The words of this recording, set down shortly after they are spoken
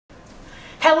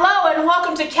Hello and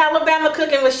welcome to Calabama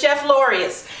Cooking with Chef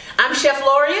Lorious. I'm Chef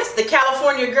Lorious, the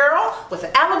California girl with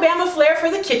an Alabama flair for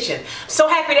the kitchen. So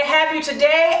happy to have you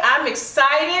today. I'm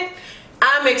excited,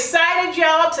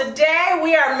 y'all. Today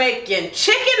we are making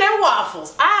chicken and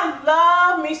waffles. I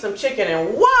love me some chicken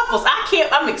and waffles.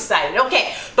 I'm excited.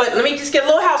 Okay, but let me just get a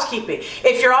little housekeeping.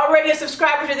 If you're already a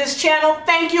subscriber to this channel,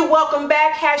 thank you. Welcome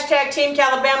back. Hashtag Team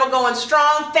Calabama going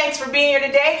strong. Thanks for being here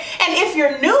today. And if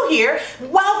you're new here,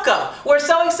 welcome. We're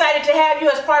so excited to have you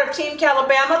as part of Team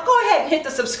Calabama. Go ahead and hit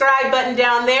the subscribe button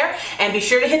down there and be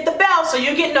sure to hit the bell so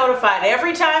you get notified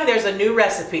every time there's a new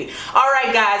recipe. All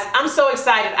right, guys, I'm so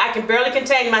excited. I can barely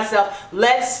contain myself.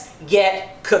 Let's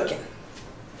get cooking.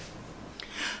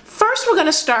 First, we're going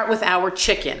to start with our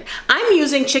chicken. I'm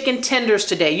using chicken tenders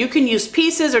today. You can use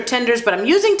pieces or tenders, but I'm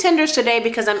using tenders today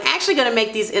because I'm actually going to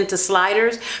make these into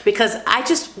sliders because I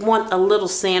just want a little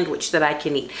sandwich that I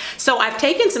can eat. So I've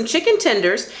taken some chicken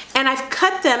tenders and I've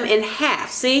cut them in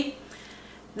half. See?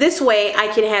 This way I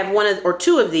can have one or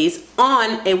two of these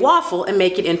on a waffle and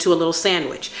make it into a little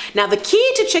sandwich. Now the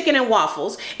key to chicken and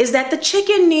waffles is that the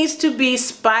chicken needs to be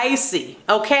spicy,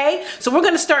 okay? So we're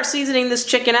gonna start seasoning this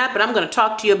chicken up and I'm gonna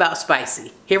talk to you about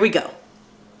spicy. Here we go.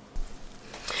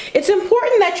 It's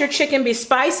important that your chicken be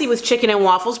spicy with chicken and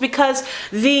waffles because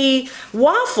the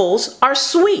waffles are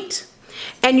sweet.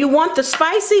 And you want the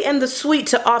spicy and the sweet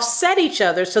to offset each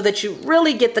other so that you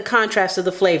really get the contrast of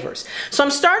the flavors. So I'm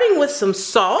starting with some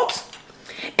salt,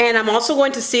 and I'm also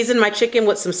going to season my chicken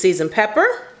with some seasoned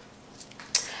pepper.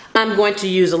 I'm going to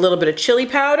use a little bit of chili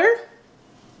powder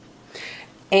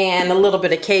and a little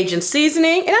bit of Cajun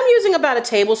seasoning, and I'm using about a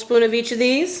tablespoon of each of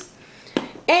these,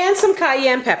 and some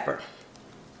cayenne pepper.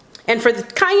 And for the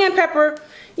cayenne pepper,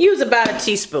 use about a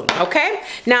teaspoon, okay?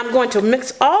 Now I'm going to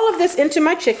mix all of this into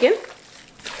my chicken.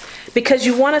 Because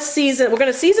you want to season, we're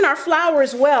going to season our flour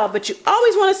as well, but you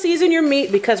always want to season your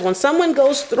meat because when someone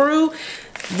goes through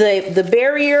the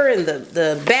barrier and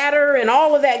the batter and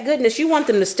all of that goodness, you want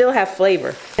them to still have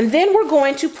flavor. And then we're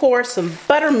going to pour some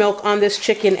buttermilk on this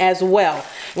chicken as well.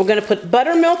 We're going to put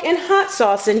buttermilk and hot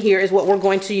sauce in here is what we're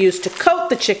going to use to coat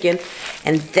the chicken,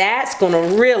 and that's going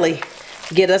to really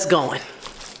get us going.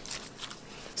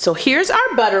 So here's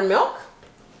our buttermilk.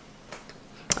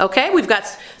 Okay, we've got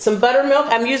some buttermilk.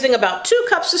 I'm using about 2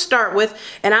 cups to start with,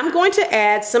 and I'm going to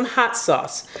add some hot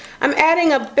sauce. I'm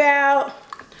adding about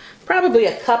probably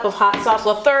a cup of hot sauce,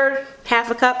 a third,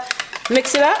 half a cup.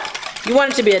 Mix it up. You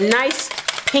want it to be a nice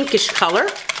pinkish color.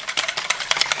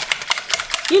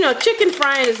 You know, chicken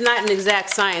frying is not an exact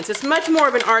science. It's much more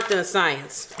of an art than a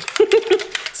science.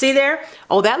 See there?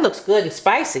 Oh, that looks good and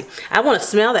spicy. I want to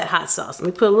smell that hot sauce. Let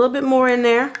me put a little bit more in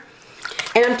there.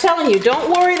 And I'm telling you, don't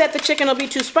worry that the chicken will be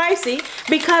too spicy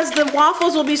because the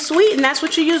waffles will be sweet and that's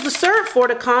what you use the syrup for,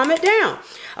 to calm it down.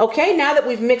 Okay, now that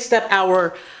we've mixed up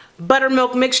our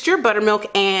buttermilk mixture, buttermilk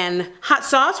and hot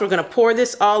sauce, we're going to pour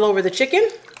this all over the chicken.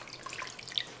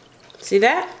 See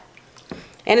that?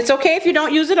 And it's okay if you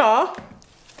don't use it all.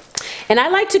 And I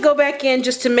like to go back in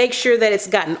just to make sure that it's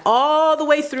gotten all the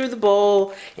way through the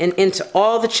bowl and into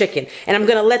all the chicken. And I'm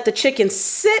going to let the chicken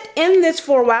sit in this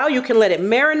for a while. You can let it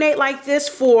marinate like this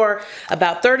for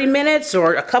about 30 minutes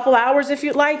or a couple hours if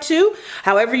you'd like to.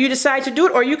 However you decide to do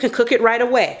it, or you can cook it right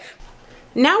away.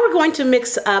 Now we're going to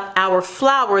mix up our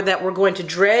flour that we're going to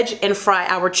dredge and fry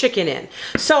our chicken in.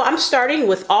 So I'm starting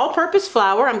with all-purpose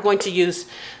flour. I'm going to use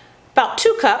about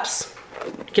 2 cups.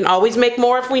 You can always make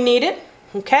more if we need it.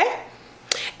 Okay?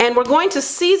 And we're going to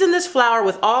season this flour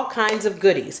with all kinds of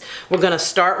goodies. We're going to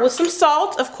start with some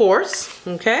salt, of course,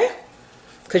 okay?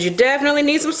 Because you definitely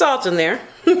need some salt in there.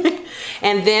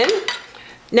 And then,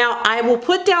 now I will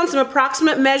put down some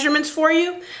approximate measurements for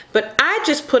you, but I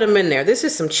just put them in there. This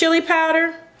is some chili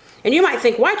powder. And you might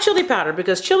think, why chili powder?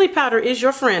 Because chili powder is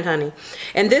your friend, honey.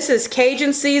 And this is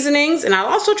Cajun seasonings. And I'll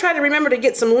also try to remember to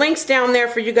get some links down there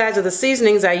for you guys of the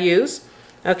seasonings I use.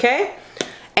 Okay?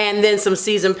 And then some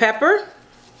seasoned pepper.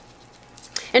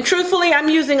 And truthfully, I'm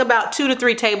using about 2 to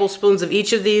 3 tablespoons of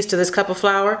each of these to this cup of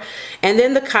flour. And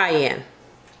then the cayenne.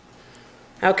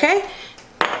 Okay?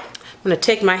 I'm going to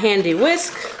take my handy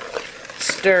whisk,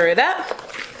 stir it up.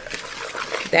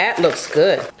 That looks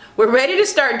good. We're ready to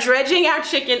start dredging our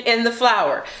chicken in the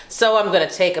flour. So I'm going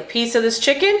to take a piece of this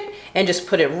chicken and just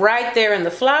put it right there in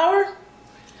the flour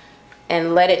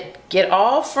and let it get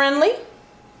all friendly.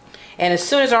 And as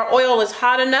soon as our oil is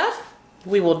hot enough,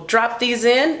 we will drop these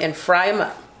in and fry them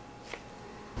up.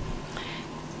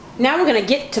 Now we're going to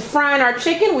get to frying our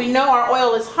chicken. We know our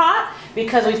oil is hot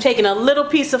because we've taken a little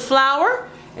piece of flour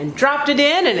and dropped it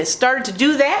in, and it started to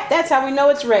do that. That's how we know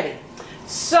it's ready.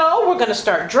 So we're going to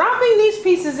start dropping these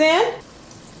pieces in.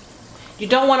 You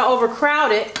don't want to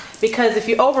overcrowd it because if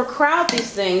you overcrowd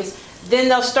these things, then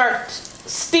they'll start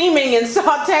steaming and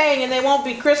sauteing and they won't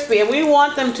be crispy, and we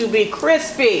want them to be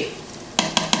crispy.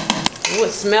 Ooh,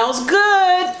 it smells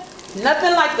good.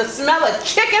 Nothing like the smell of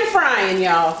chicken frying,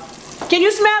 y'all. Can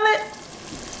you smell it?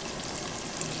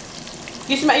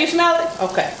 You smell it?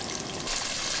 Okay.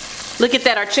 Look at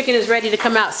that, our chicken is ready to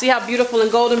come out. See how beautiful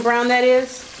and golden brown that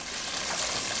is?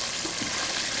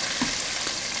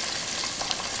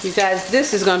 You guys,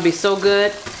 this is gonna be so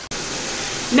good.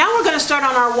 Now we're gonna start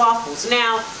on our waffles.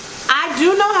 Now, I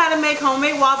do know how to make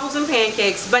homemade waffles and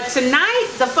pancakes, but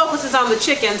tonight the focus is on the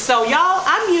chicken. So y'all,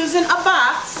 I'm using a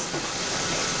box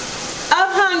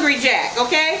of Hungry Jack,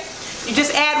 okay? You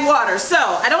just add water. So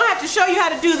I don't have to show you how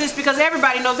to do this because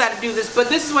everybody knows how to do this, but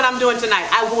this is what I'm doing tonight.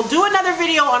 I will do another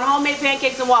video on homemade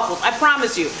pancakes and waffles, I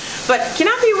promise you. But can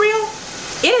I be real?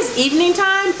 It is evening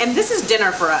time and this is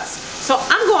dinner for us. So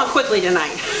I'm going quickly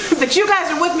tonight. But you guys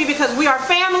are with me because we are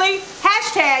family.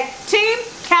 Hashtag Team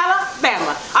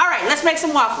Calabama. All right, let's make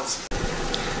some waffles.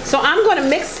 So I'm going to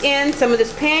mix in some of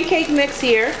this pancake mix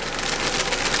here.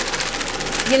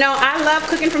 You know, I love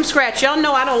cooking from scratch. Y'all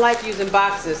know I don't like using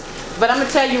boxes. But I'm going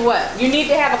to tell you what, you need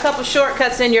to have a couple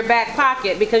shortcuts in your back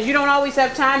pocket because you don't always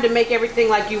have time to make everything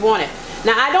like you want it.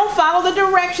 Now, I don't follow the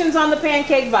directions on the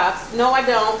pancake box. No, I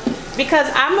don't.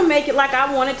 Because I'm going to make it like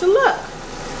I want it to look.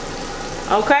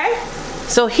 Okay?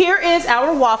 So here is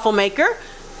our waffle maker.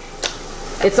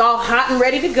 It's all hot and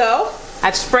ready to go.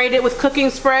 I've sprayed it with cooking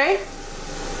spray.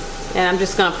 And I'm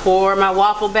just going to pour my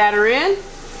waffle batter in.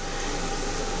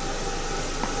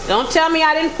 Don't tell me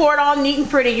I didn't pour it all neat and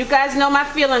pretty. You guys know my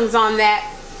feelings on that.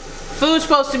 Food's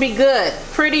supposed to be good.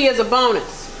 Pretty is a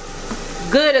bonus.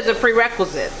 Good is a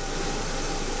prerequisite.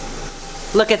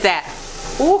 Look at that.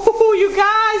 Ooh, you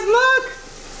guys, look.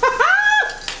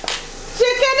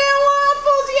 Chicken and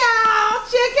waffles, y'all.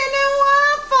 Chicken and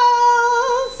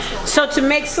waffles. So to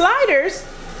make sliders,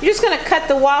 you're just going to cut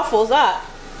the waffles up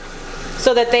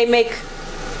so that they make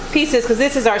pieces, because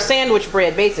this is our sandwich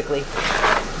bread, basically.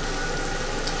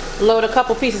 Load a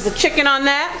couple pieces of chicken on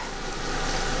that.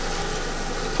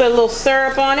 Put a little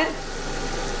syrup on it.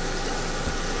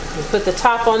 And put the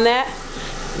top on that.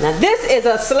 Now this is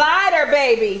a slider,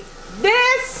 baby.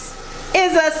 This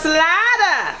is a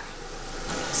slider.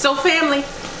 So family,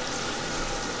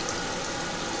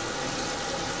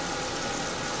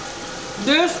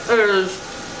 this is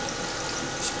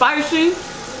spicy,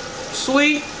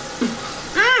 sweet.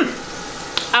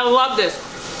 I love this.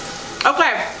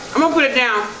 Okay, I'm gonna put it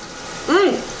down.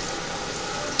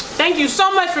 Thank you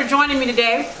so much for joining me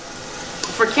today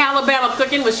for Calabama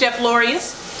Cooking with Chef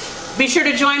Lorious. Be sure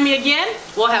to join me again.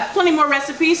 We'll have plenty more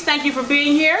recipes. Thank you for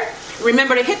being here.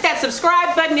 Remember to hit that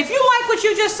subscribe button. If you like what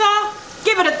you just saw,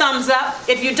 give it a thumbs up.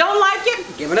 If you don't like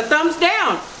it, give it a thumbs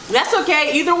down. That's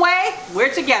okay. Either way,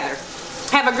 we're together.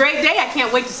 Have a great day. I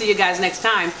can't wait to see you guys next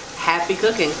time. Happy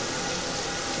cooking.